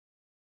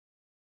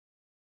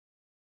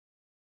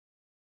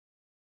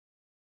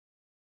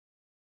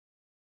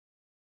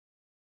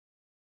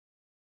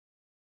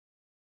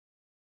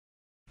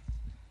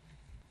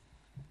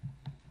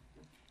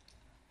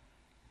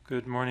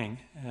Good morning,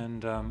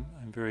 and I'm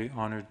very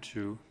honored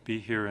to be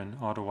here in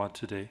Ottawa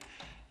today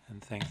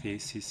and thank the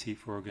ACC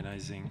for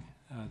organizing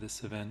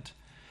this event.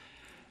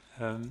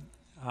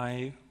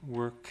 I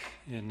work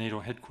in NATO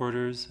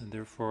headquarters, and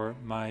therefore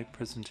my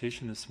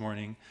presentation this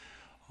morning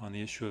on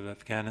the issue of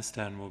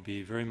Afghanistan will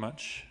be very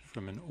much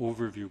from an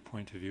overview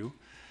point of view.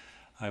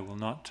 I will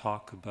not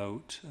talk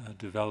about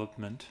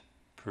development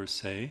per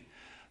se,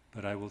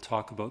 but I will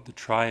talk about the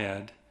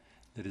triad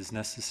that is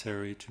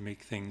necessary to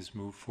make things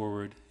move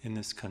forward in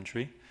this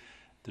country,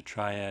 the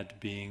triad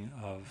being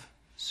of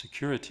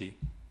security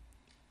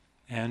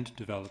and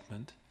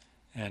development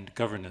and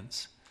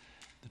governance,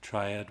 the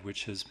triad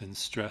which has been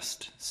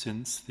stressed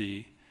since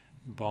the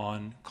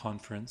Bonn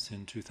conference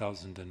in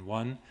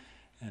 2001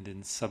 and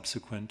in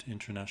subsequent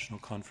international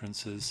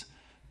conferences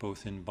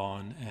both in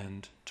Bonn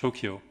and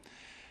Tokyo.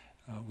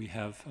 We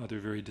have other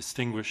very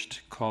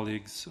distinguished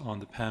colleagues on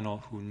the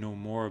panel who know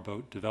more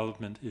about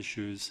development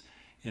issues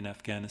in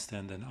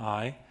Afghanistan than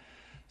I,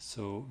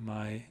 so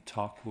my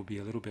talk will be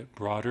a little bit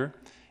broader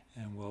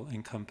and will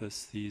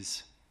encompass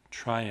these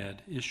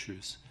triad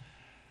issues.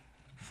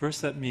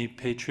 First, let me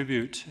pay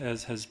tribute,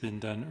 as has been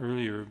done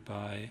earlier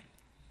by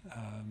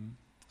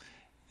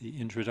the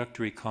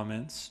introductory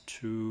comments,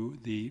 to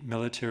the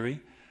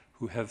military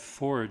who have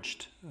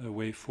forged a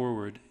way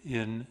forward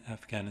in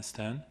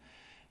Afghanistan,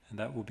 and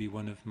that will be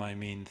one of my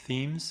main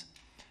themes.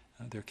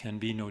 There can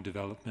be no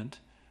development,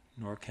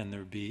 nor can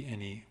there be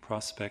any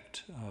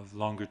prospect of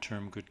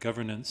longer-term good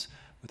governance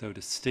without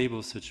a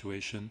stable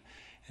situation,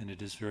 and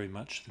it is very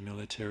much the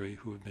military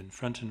who have been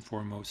front and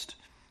foremost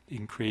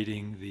in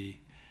creating the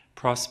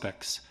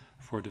prospects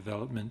for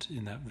development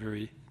in that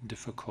very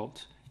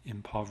difficult,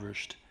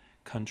 impoverished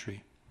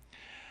country.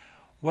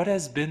 What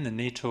has been the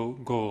NATO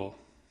goal?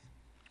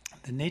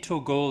 The NATO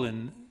goal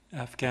in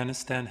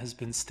Afghanistan has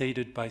been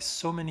stated by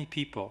so many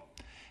people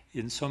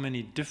in so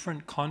many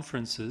different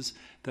conferences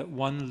that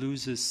one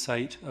loses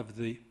sight of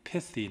the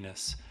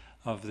pithiness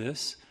of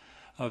this,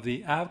 of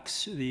the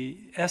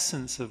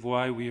essence of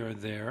why we are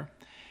there.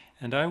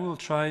 And I will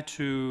try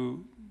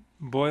to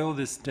boil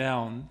this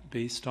down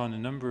based on a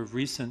number of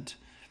recent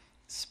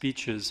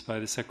speeches by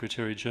the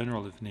Secretary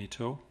General of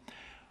NATO.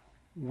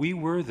 We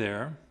were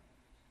there,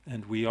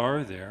 and we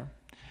are there,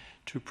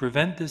 to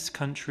prevent this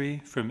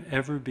country from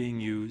ever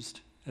being used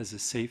as a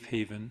safe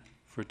haven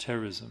for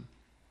terrorism.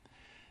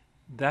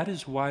 That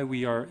is why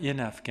we are in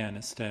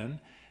Afghanistan,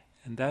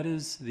 and that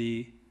is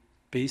the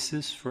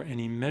basis for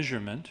any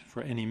measurement,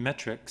 for any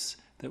metrics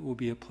that will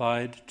be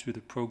applied to the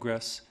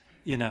progress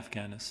in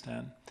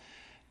Afghanistan.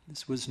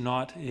 This was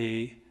not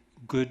a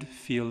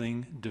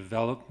good-feeling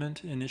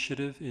development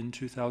initiative in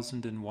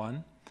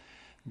 2001.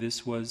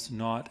 This was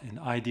not an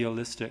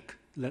idealistic,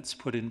 let's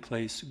put in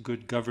place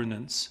good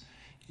governance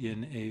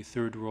in a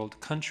third world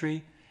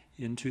country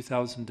in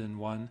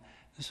 2001.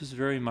 This was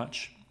very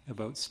much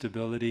about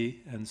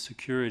stability and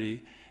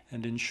security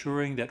and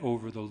ensuring that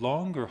over the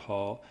longer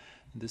haul,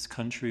 this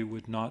country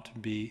would not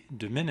be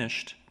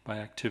diminished by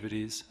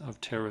activities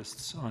of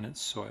terrorists on its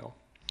soil.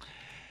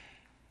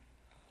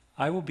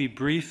 I will be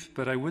brief,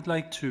 but I would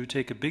like to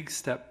take a big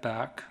step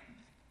back.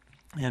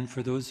 And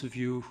for those of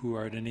you who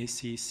are at an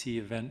ACC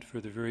event for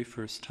the very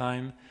first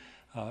time,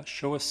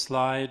 show a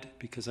slide,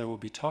 because I will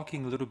be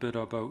talking a little bit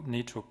about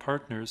NATO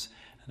partners,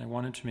 and I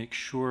wanted to make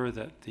sure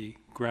that the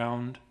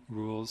ground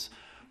rules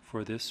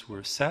for this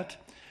were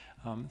set.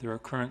 There are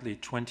currently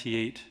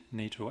 28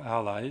 NATO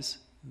allies,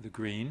 the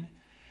green,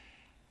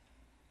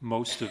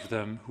 most of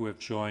them who have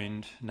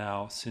joined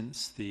now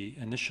since the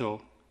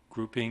initial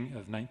grouping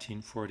of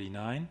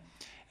 1949,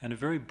 and a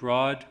very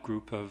broad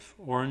group of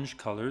orange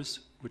colors,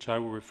 which I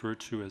will refer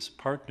to as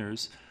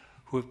partners,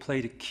 who have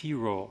played a key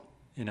role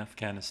in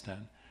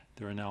Afghanistan.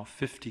 There are now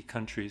 50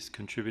 countries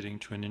contributing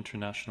to an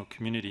international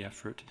community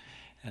effort,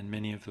 and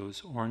many of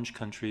those orange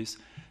countries,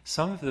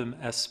 some of them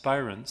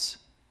aspirants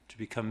to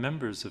become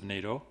members of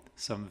NATO,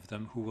 some of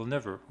them who will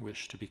never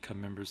wish to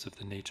become members of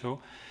the NATO.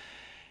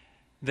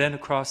 Then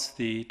across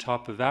the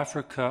top of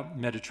Africa,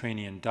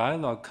 Mediterranean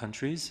dialogue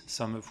countries,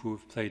 some of who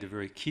have played a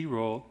very key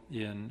role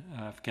in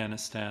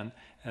Afghanistan,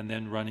 and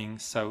then running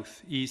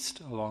southeast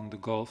along the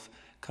Gulf,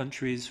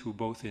 countries who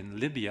both in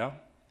Libya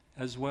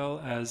as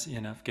well as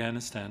in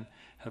Afghanistan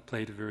have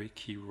played a very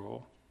key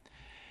role.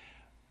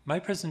 My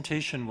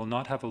presentation will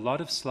not have a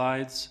lot of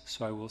slides,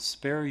 so I will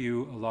spare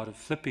you a lot of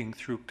flipping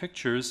through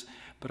pictures,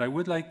 but I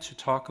would like to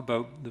talk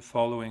about the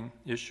following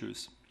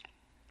issues.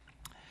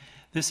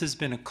 This has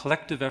been a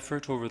collective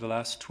effort over the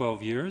last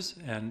 12 years,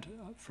 and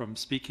from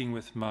speaking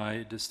with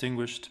my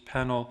distinguished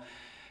panel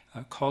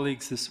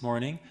colleagues this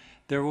morning,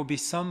 there will be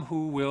some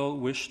who will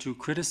wish to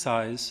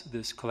criticize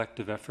this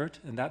collective effort,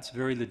 and that's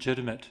very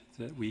legitimate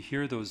that we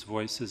hear those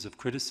voices of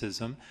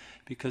criticism,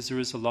 because there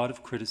is a lot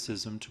of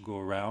criticism to go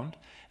around,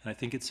 and I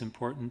think it's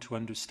important to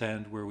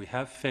understand where we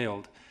have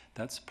failed.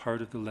 That's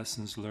part of the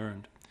lessons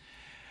learned.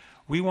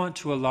 We want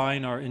to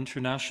align our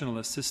international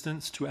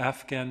assistance to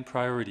Afghan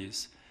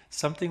priorities,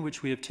 something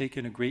which we have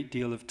taken a great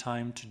deal of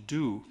time to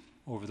do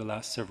over the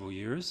last several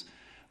years.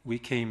 We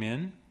came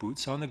in,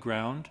 boots on the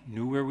ground,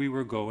 knew where we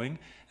were going,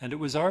 and it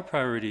was our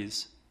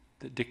priorities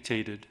that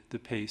dictated the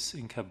pace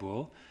in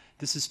Kabul.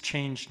 This has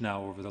changed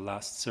now over the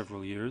last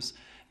several years.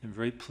 I'm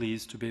very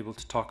pleased to be able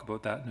to talk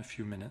about that in a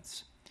few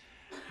minutes.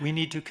 We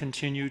need to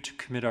continue to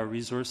commit our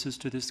resources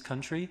to this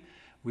country.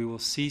 We will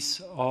cease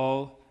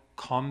all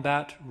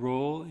combat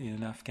role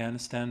in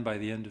Afghanistan by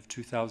the end of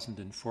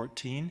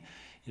 2014.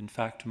 In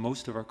fact,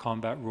 most of our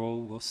combat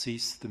role will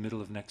cease the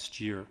middle of next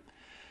year.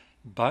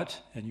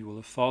 But, and you will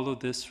have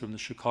followed this from the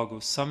Chicago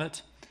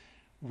summit,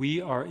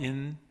 we are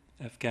in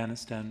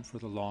Afghanistan for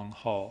the long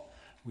haul.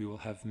 We will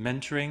have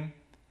mentoring,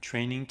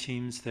 training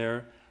teams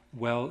there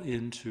well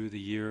into the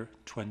year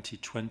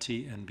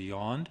 2020 and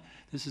beyond.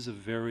 This is a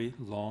very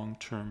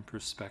long-term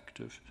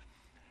perspective.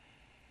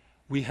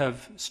 We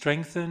have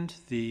strengthened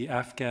the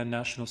Afghan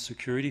National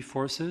Security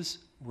Forces,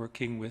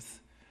 working with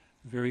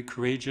very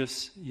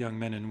courageous young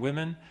men and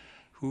women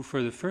who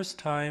for the first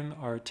time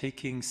are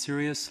taking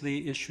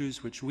seriously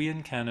issues which we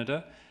in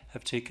Canada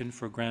have taken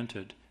for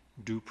granted: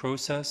 due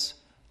process,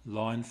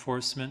 law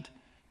enforcement,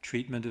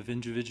 treatment of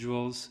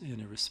individuals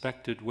in a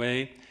respected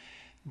way.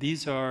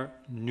 These are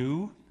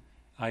new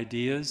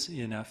ideas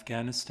in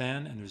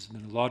Afghanistan, and there's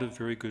been a lot of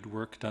very good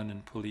work done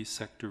in police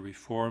sector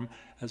reform,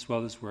 as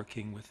well as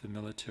working with the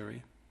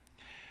military.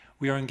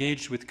 We are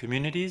engaged with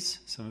communities.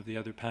 Some of the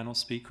other panel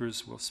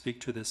speakers will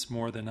speak to this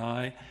more than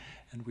I,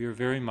 and we are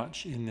very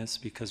much in this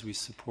because we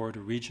support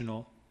a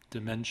regional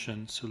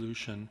dimension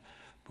solution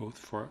both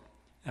for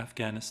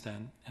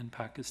Afghanistan and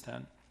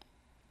Pakistan.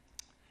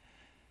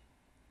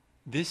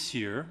 This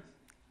year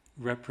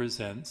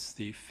represents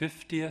the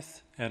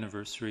 50th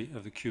anniversary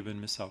of the Cuban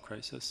Missile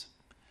Crisis.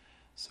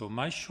 So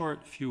my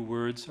short few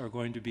words are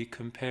going to be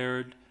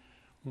compared.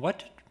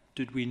 What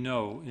did we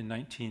know in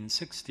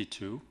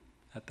 1962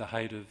 at the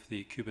height of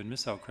the Cuban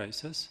Missile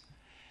Crisis,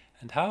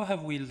 and how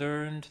have we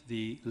learned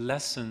the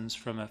lessons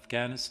from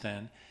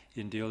Afghanistan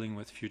in dealing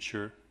with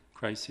future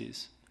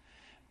crises?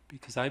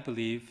 Because I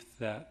believe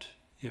that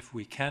if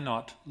we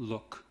cannot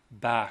look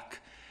back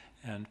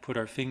and put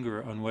our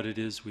finger on what it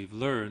is we've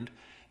learned,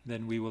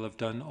 then we will have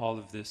done all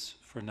of this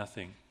for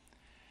nothing.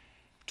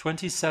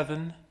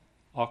 27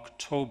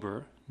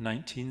 October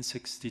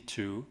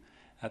 1962,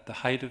 at the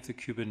height of the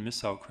Cuban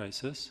Missile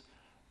Crisis,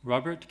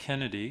 Robert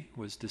Kennedy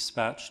was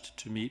dispatched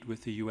to meet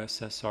with the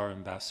USSR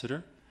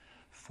ambassador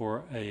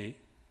for an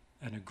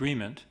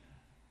agreement.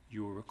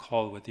 You will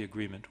recall what the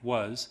agreement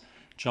was.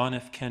 John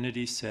F.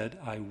 Kennedy said,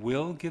 "I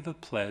will give a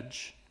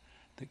pledge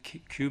that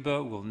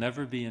Cuba will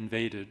never be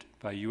invaded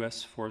by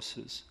US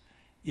forces.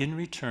 In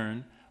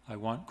return, I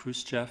want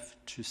Khrushchev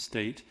to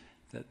state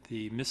that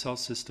the missile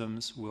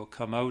systems will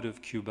come out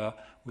of Cuba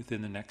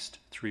within the next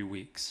 3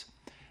 weeks."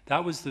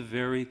 That was the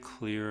very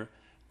clear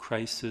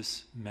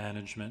crisis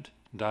management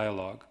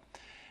dialogue.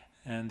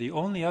 And the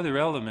only other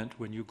element,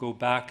 when you go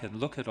back and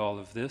look at all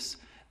of this,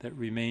 that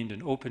remained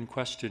an open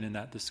question in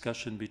that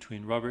discussion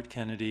between Robert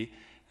Kennedy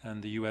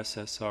and the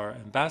USSR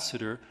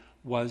ambassador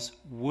was,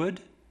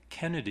 would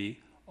Kennedy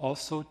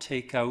also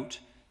take out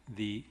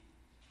the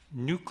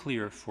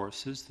nuclear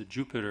forces, the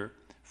Jupiter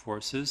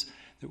forces,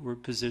 that were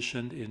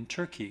positioned in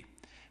Turkey?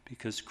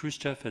 Because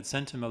Khrushchev had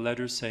sent him a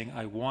letter saying,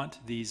 "I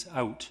want these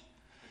out."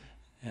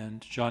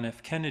 And John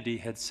F. Kennedy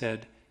had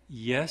said,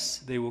 "Yes,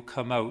 they will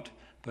come out,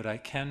 but I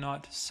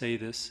cannot say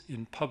this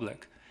in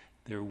public.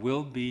 There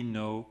will be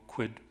no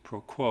quid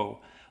pro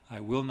quo. I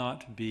will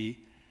not be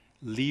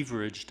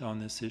leveraged on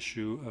this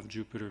issue of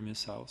Jupiter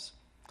missiles."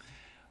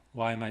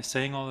 Why am I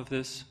saying all of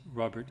this?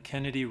 Robert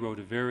Kennedy wrote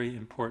a very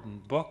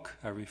important book.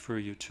 I refer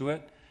you to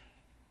it.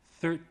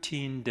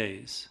 13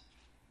 Days,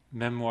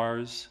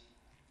 Memoirs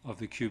of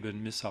the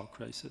Cuban Missile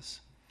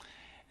Crisis.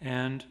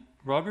 And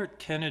Robert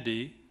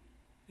Kennedy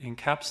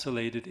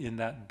encapsulated in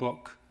that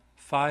book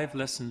 5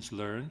 lessons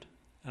learned,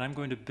 and I'm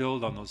going to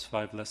build on those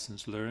 5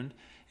 lessons learned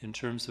in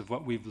terms of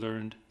what we've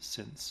learned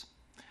since.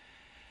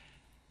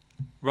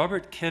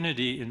 Robert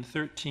Kennedy, in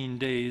 13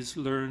 days,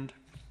 learned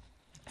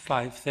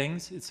 5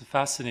 things. It's a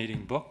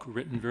fascinating book,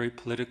 written very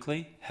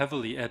politically,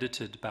 heavily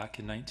edited back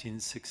in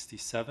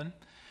 1967.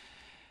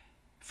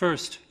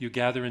 First, you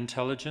gather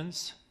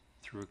intelligence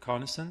through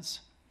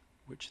reconnaissance,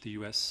 which the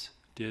US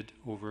did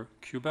over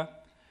Cuba.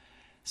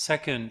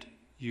 Second,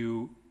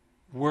 you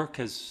work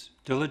as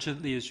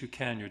diligently as you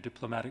can your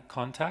diplomatic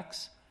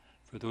contacts.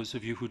 For those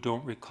of you who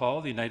don't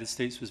recall, the United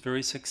States was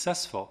very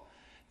successful.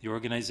 The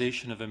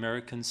Organization of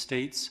American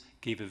States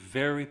gave a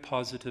very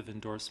positive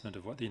endorsement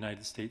of what the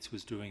United States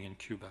was doing in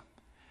Cuba.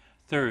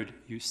 Third,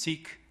 you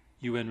seek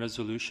UN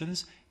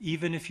resolutions,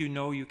 even if you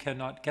know you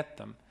cannot get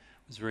them.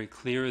 It was very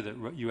clear that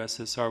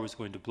USSR was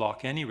going to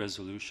block any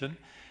resolution,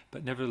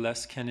 but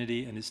nevertheless,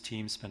 Kennedy and his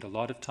team spent a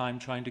lot of time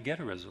trying to get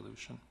a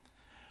resolution.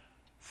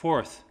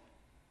 Fourth,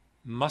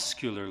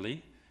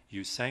 muscularly,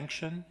 you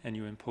sanction and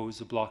you impose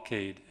a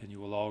blockade, and you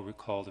will all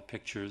recall the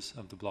pictures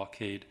of the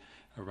blockade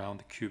around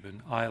the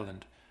Cuban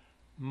island.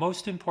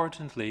 Most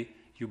importantly,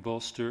 you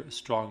bolster a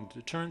strong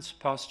deterrence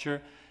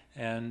posture,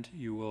 and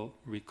you will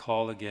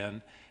recall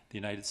again the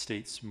United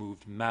States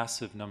moved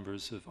massive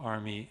numbers of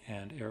Army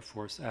and Air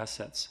Force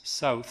assets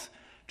south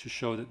to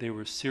show that they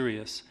were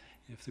serious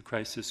if the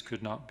crisis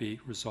could not be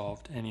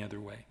resolved any other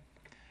way.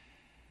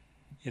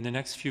 In the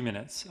next few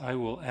minutes, I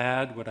will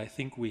add what I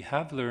think we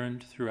have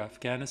learned through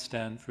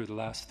Afghanistan for the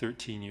last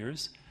 13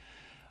 years.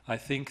 I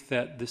think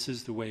that this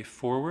is the way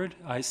forward.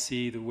 I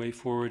see the way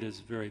forward as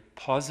very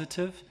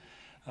positive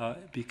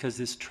because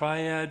this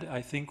triad,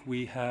 I think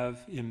we have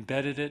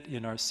embedded it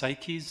in our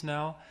psyches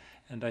now,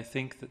 and I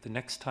think that the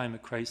next time a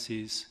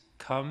crisis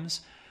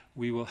comes,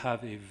 we will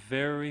have a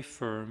very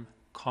firm,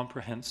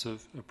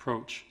 comprehensive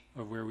approach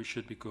of where we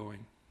should be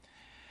going.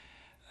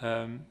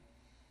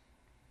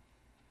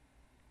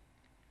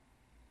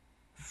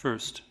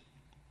 First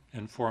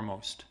and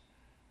foremost,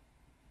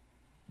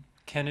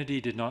 Kennedy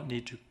did not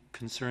need to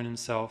concern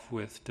himself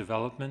with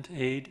development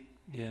aid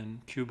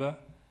in Cuba.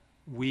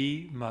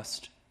 We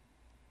must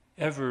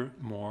ever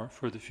more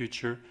for the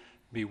future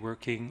be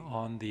working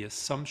on the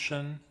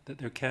assumption that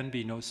there can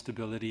be no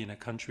stability in a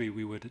country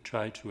we would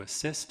try to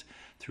assist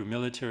through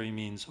military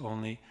means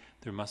only.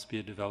 There must be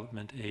a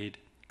development aid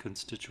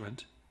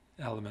constituent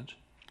element.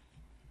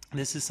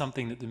 This is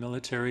something that the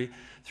military,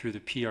 through the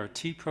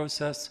PRT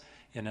process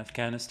in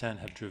Afghanistan,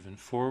 have driven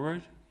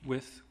forward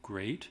with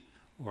great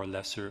or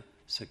lesser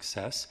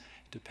success.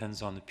 It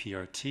depends on the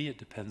PRT, it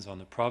depends on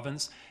the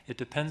province, it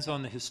depends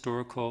on the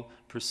historical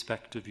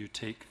perspective you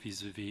take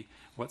vis-a-vis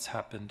what's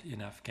happened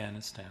in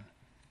Afghanistan.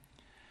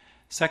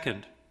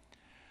 Second,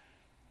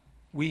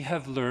 we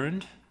have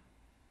learned,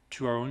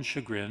 to our own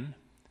chagrin,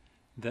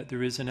 that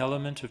there is an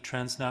element of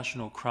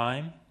transnational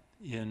crime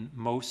in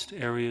most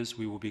areas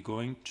we will be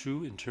going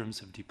to in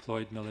terms of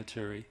deployed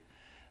military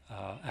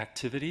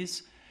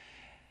activities.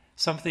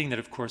 Something that,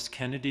 of course,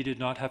 Kennedy did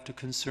not have to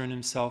concern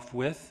himself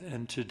with,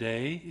 and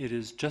today it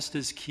is just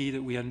as key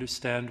that we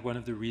understand one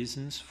of the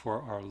reasons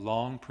for our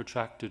long,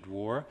 protracted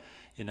war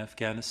in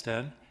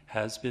Afghanistan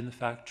has been the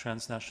fact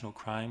transnational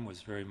crime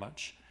was very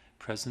much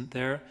present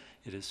there.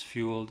 It has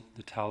fueled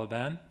the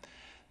Taliban.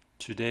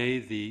 Today,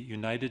 the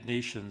United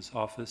Nations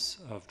Office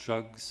of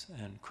Drugs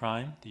and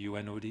Crime, the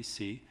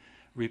UNODC,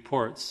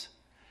 reports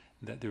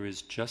that there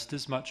is just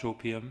as much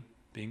opium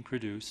being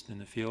produced in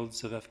the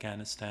fields of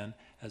Afghanistan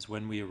as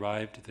when we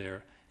arrived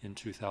there in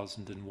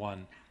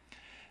 2001.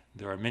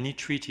 There are many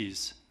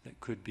treatises that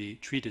could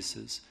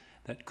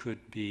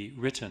be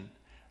written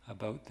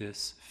about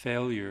this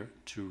failure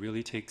to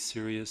really take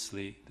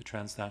seriously the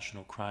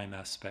transnational crime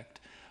aspect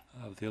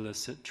of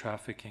illicit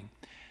trafficking.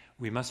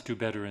 We must do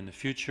better in the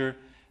future.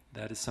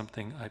 That is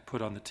something I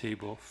put on the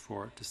table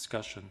for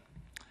discussion.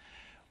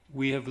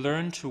 We have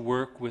learned to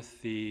work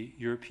with the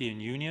European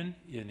Union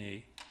in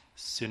a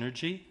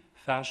synergy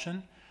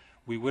fashion.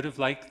 We would have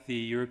liked the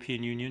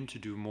European Union to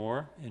do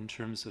more in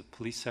terms of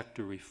police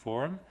sector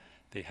reform.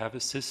 They have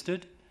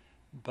assisted,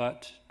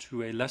 but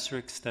to a lesser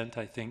extent,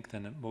 I think,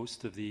 than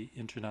most of the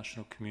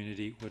international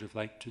community would have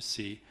liked to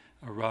see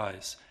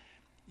arise.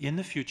 In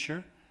the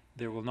future,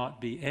 there will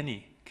not be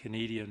any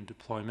Canadian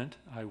deployment,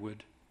 I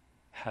would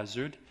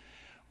hazard,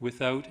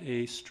 without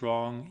a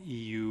strong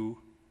EU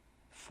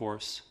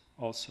force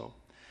also.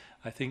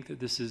 I think that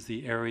this is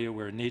the area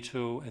where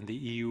NATO and the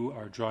EU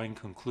are drawing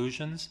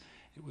conclusions.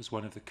 It was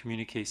one of the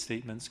communique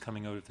statements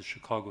coming out of the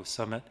Chicago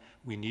summit.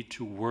 We need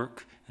to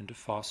work and to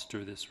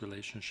foster this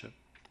relationship.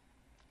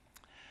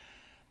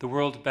 The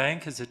World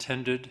Bank has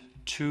attended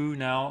 2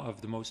 now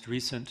of the most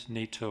recent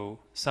NATO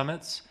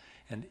summits,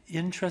 and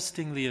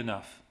interestingly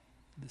enough,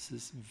 this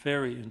is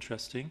very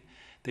interesting,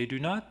 they do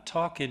not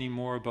talk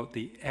anymore about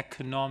the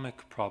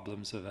economic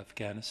problems of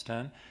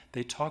Afghanistan.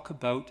 They talk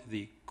about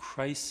the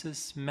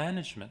crisis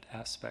management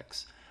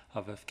aspects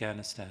of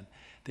Afghanistan.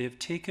 They have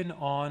taken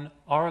on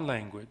our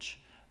language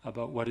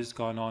about what has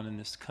gone on in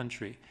this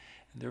country.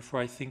 And therefore,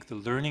 I think the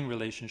learning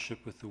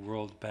relationship with the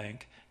World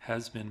Bank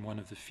has been one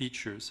of the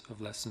features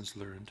of lessons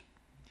learned.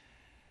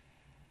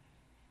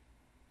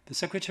 The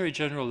Secretary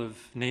General of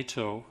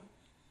NATO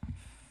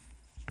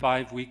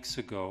 5 weeks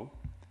ago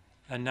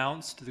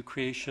announced the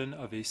creation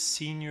of a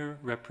senior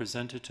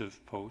representative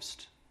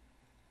post,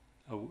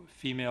 a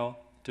female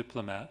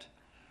diplomat,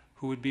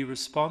 who would be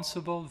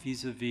responsible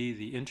vis-a-vis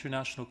the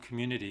international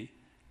community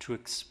to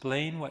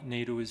explain what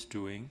NATO is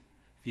doing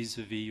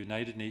vis-a-vis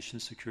United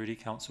Nations Security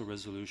Council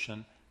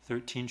Resolution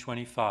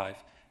 1325,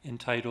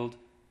 entitled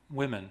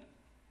Women,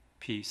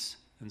 Peace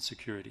and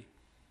Security.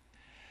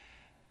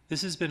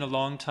 This has been a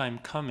long time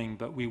coming,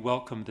 but we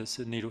welcome this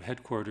at NATO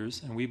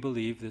headquarters, and we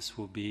believe this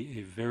will be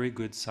a very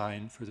good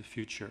sign for the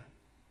future.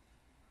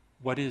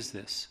 What is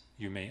this,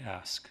 you may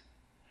ask?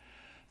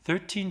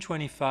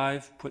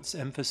 1325 puts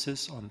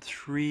emphasis on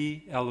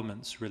 3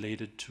 elements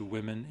related to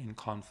women in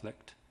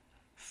conflict.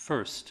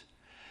 First,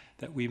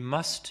 that we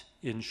must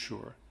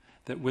ensure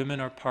that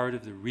women are part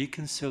of the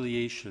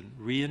reconciliation,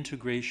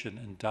 reintegration,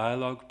 and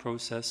dialogue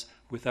process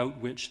without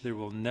which there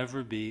will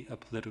never be a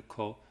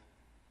political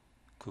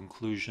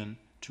conclusion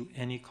to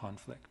any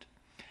conflict.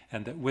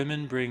 And that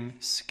women bring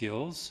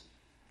skills,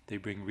 they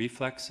bring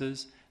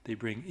reflexes, they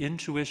bring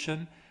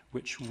intuition,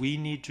 which we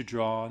need to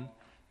draw on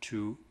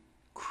to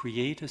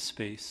create a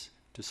space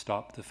to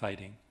stop the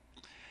fighting.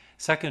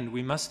 Second,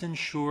 we must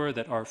ensure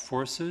that our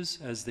forces,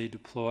 as they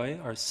deploy,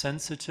 are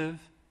sensitive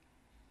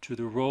to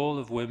the role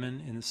of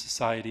women in a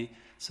society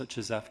such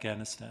as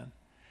Afghanistan,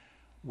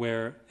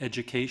 where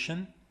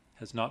education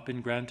has not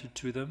been granted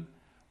to them,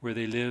 where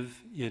they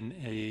live in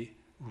a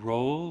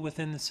role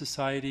within the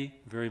society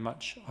very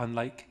much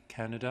unlike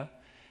Canada,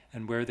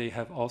 and where they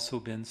have also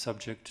been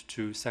subject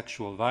to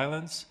sexual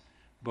violence,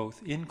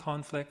 both in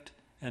conflict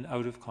and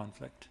out of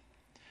conflict.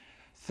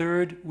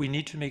 Third, we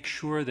need to make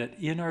sure that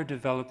in our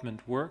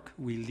development work,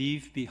 we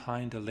leave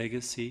behind a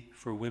legacy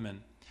for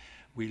women.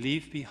 We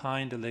leave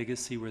behind a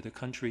legacy where the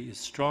country is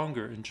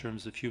stronger in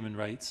terms of human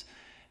rights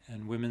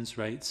and women's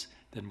rights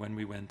than when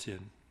we went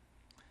in.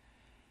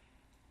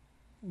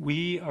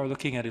 We are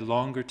looking at a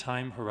longer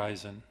time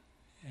horizon,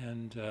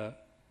 and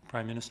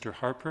Prime Minister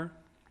Harper,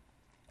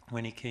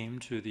 when he came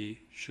to the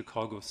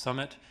Chicago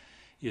summit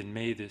in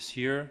May this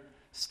year,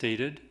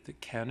 stated that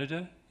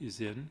Canada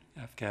is in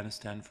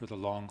Afghanistan for the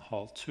long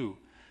haul too.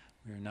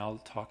 We are now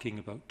talking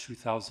about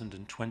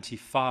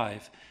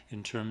 2025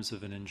 in terms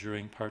of an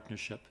enduring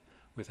partnership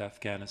with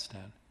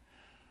Afghanistan.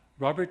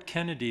 Robert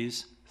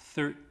Kennedy's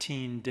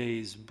 13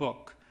 Days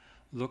book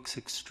looks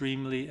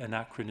extremely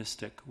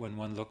anachronistic when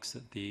one looks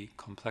at the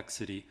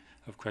complexity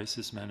of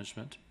crisis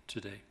management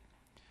today.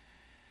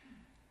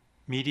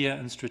 Media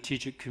and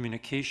strategic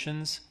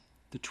communications,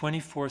 the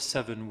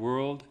 24/7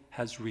 world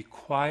has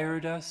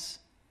required us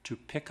to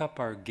pick up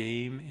our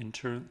game in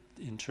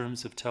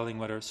terms of telling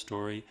what our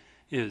story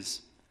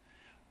is.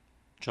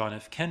 John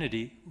F.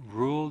 Kennedy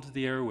ruled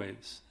the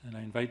airwaves, and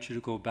I invite you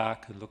to go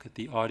back and look at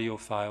the audio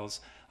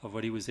files of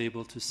what he was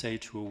able to say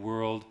to a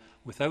world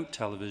without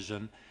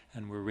television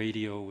and where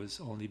radio was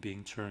only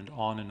being turned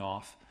on and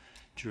off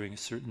during a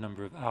certain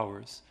number of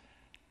hours.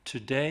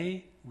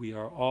 Today, we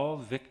are all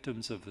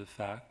victims of the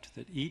fact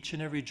that each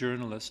and every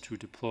journalist who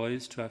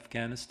deploys to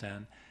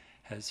Afghanistan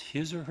has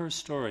his or her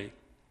story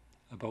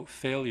about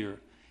failure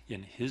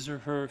in his or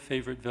her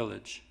favorite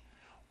village,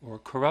 or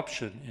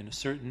corruption in a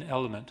certain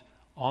element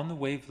on the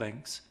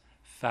wavelengths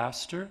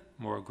faster,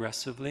 more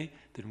aggressively,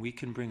 than we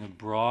can bring a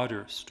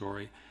broader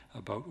story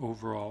about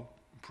overall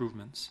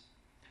improvements.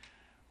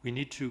 We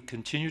need to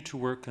continue to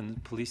work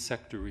on police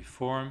sector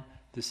reform.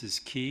 This is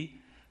key.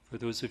 For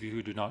those of you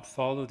who do not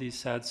follow these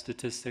sad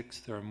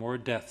statistics, there are more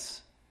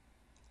deaths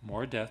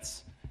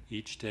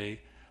each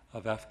day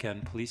of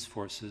Afghan police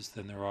forces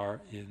than there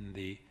are in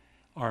the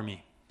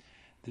army.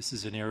 This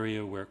is an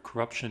area where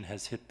corruption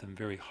has hit them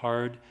very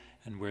hard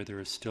and where there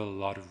is still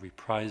a lot of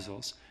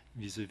reprisals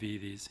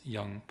vis-a-vis these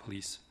young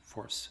police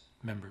force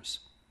members.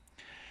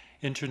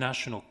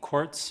 International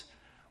courts,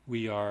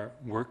 we are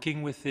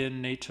working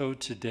within NATO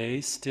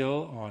today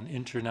still on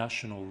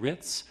international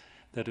writs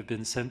that have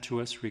been sent to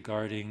us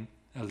regarding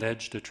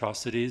alleged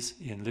atrocities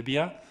in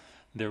Libya.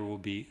 There will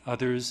be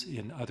others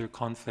in other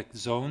conflict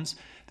zones.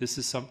 This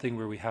is something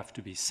where we have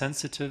to be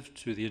sensitive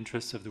to the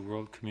interests of the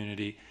world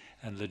community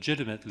and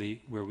legitimately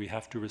where we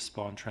have to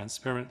respond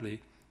transparently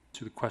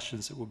to the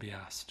questions that will be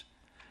asked.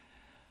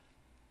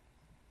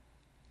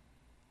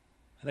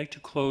 I'd like to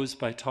close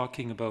by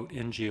talking about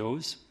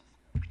NGOs,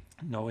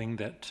 knowing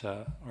that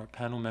our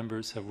panel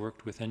members have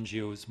worked with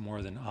NGOs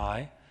more than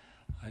I.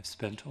 I've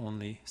spent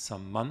only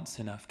some months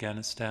in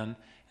Afghanistan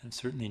and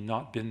certainly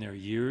not been there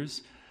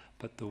years,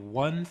 but the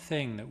one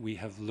thing that we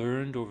have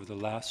learned over the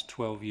last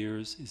 12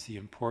 years is the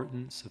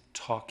importance of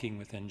talking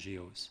with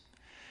NGOs.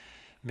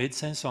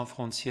 Médecins Sans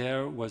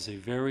Frontières was a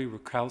very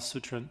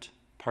recalcitrant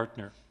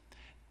partner.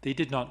 They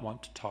did not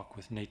want to talk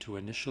with NATO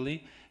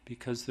initially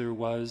because there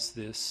was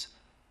this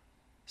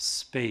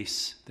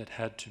space that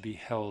had to be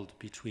held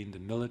between the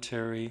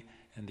military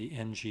and the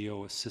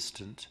NGO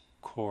assistant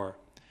corps.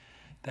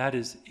 That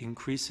is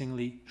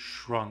increasingly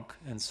shrunk,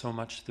 and so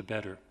much the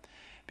better.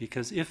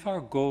 Because if our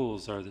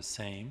goals are the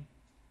same,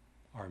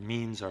 our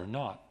means are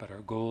not, but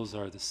our goals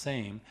are the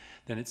same,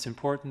 then it's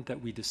important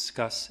that we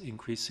discuss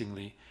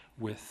increasingly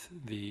with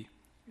the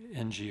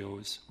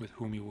NGOs with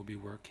whom you will be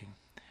working.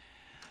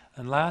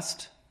 And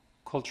last,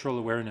 cultural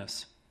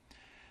awareness.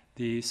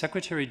 The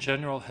Secretary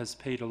General has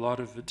paid a lot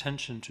of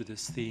attention to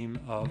this theme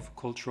of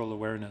cultural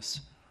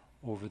awareness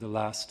over the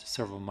last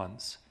several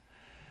months.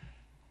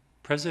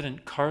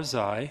 President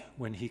Karzai,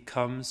 when he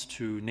comes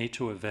to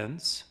NATO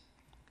events,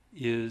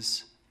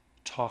 is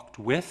talked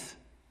with,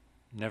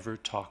 never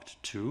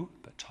talked to,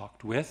 but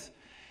talked with,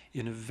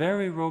 in a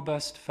very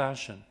robust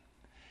fashion.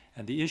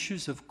 And the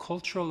issues of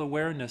cultural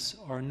awareness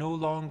are no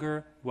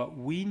longer what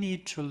we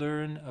need to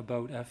learn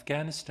about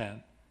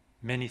Afghanistan.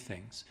 Many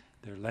things.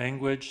 Their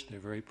language, their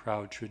very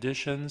proud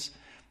traditions,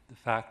 the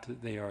fact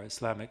that they are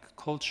Islamic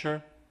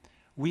culture.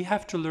 We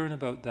have to learn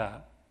about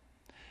that.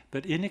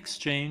 But in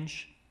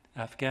exchange,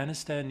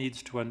 Afghanistan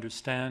needs to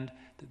understand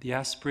that the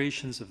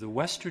aspirations of the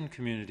Western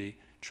community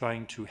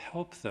trying to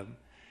help them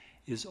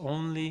is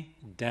only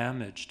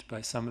damaged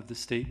by some of the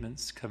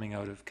statements coming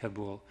out of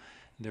Kabul.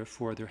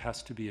 Therefore, there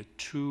has to be a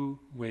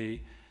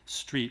two-way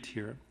street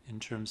here in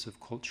terms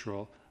of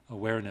cultural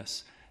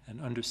awareness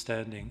and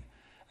understanding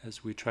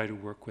as we try to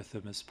work with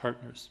them as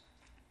partners.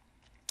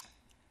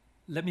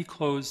 Let me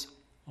close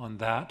on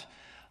that.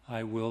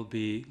 I will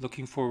be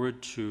looking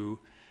forward to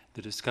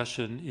the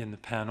discussion in the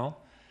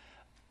panel.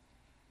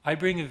 I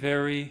bring a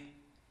very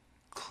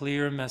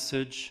clear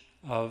message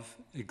of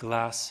a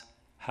glass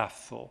half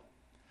full.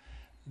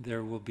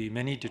 There will be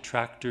many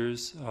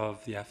detractors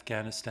of the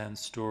Afghanistan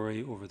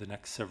story over the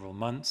next several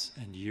months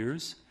and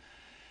years.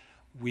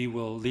 We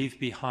will leave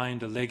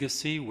behind a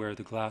legacy where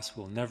the glass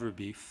will never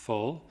be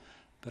full,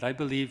 but I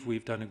believe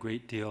we've done a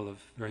great deal of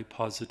very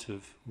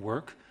positive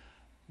work.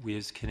 We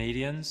as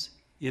Canadians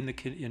in the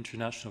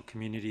international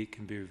community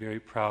can be very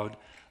proud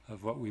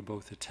of what we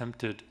both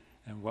attempted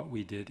and what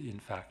we did in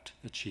fact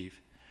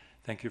achieve.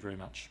 Thank you very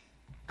much.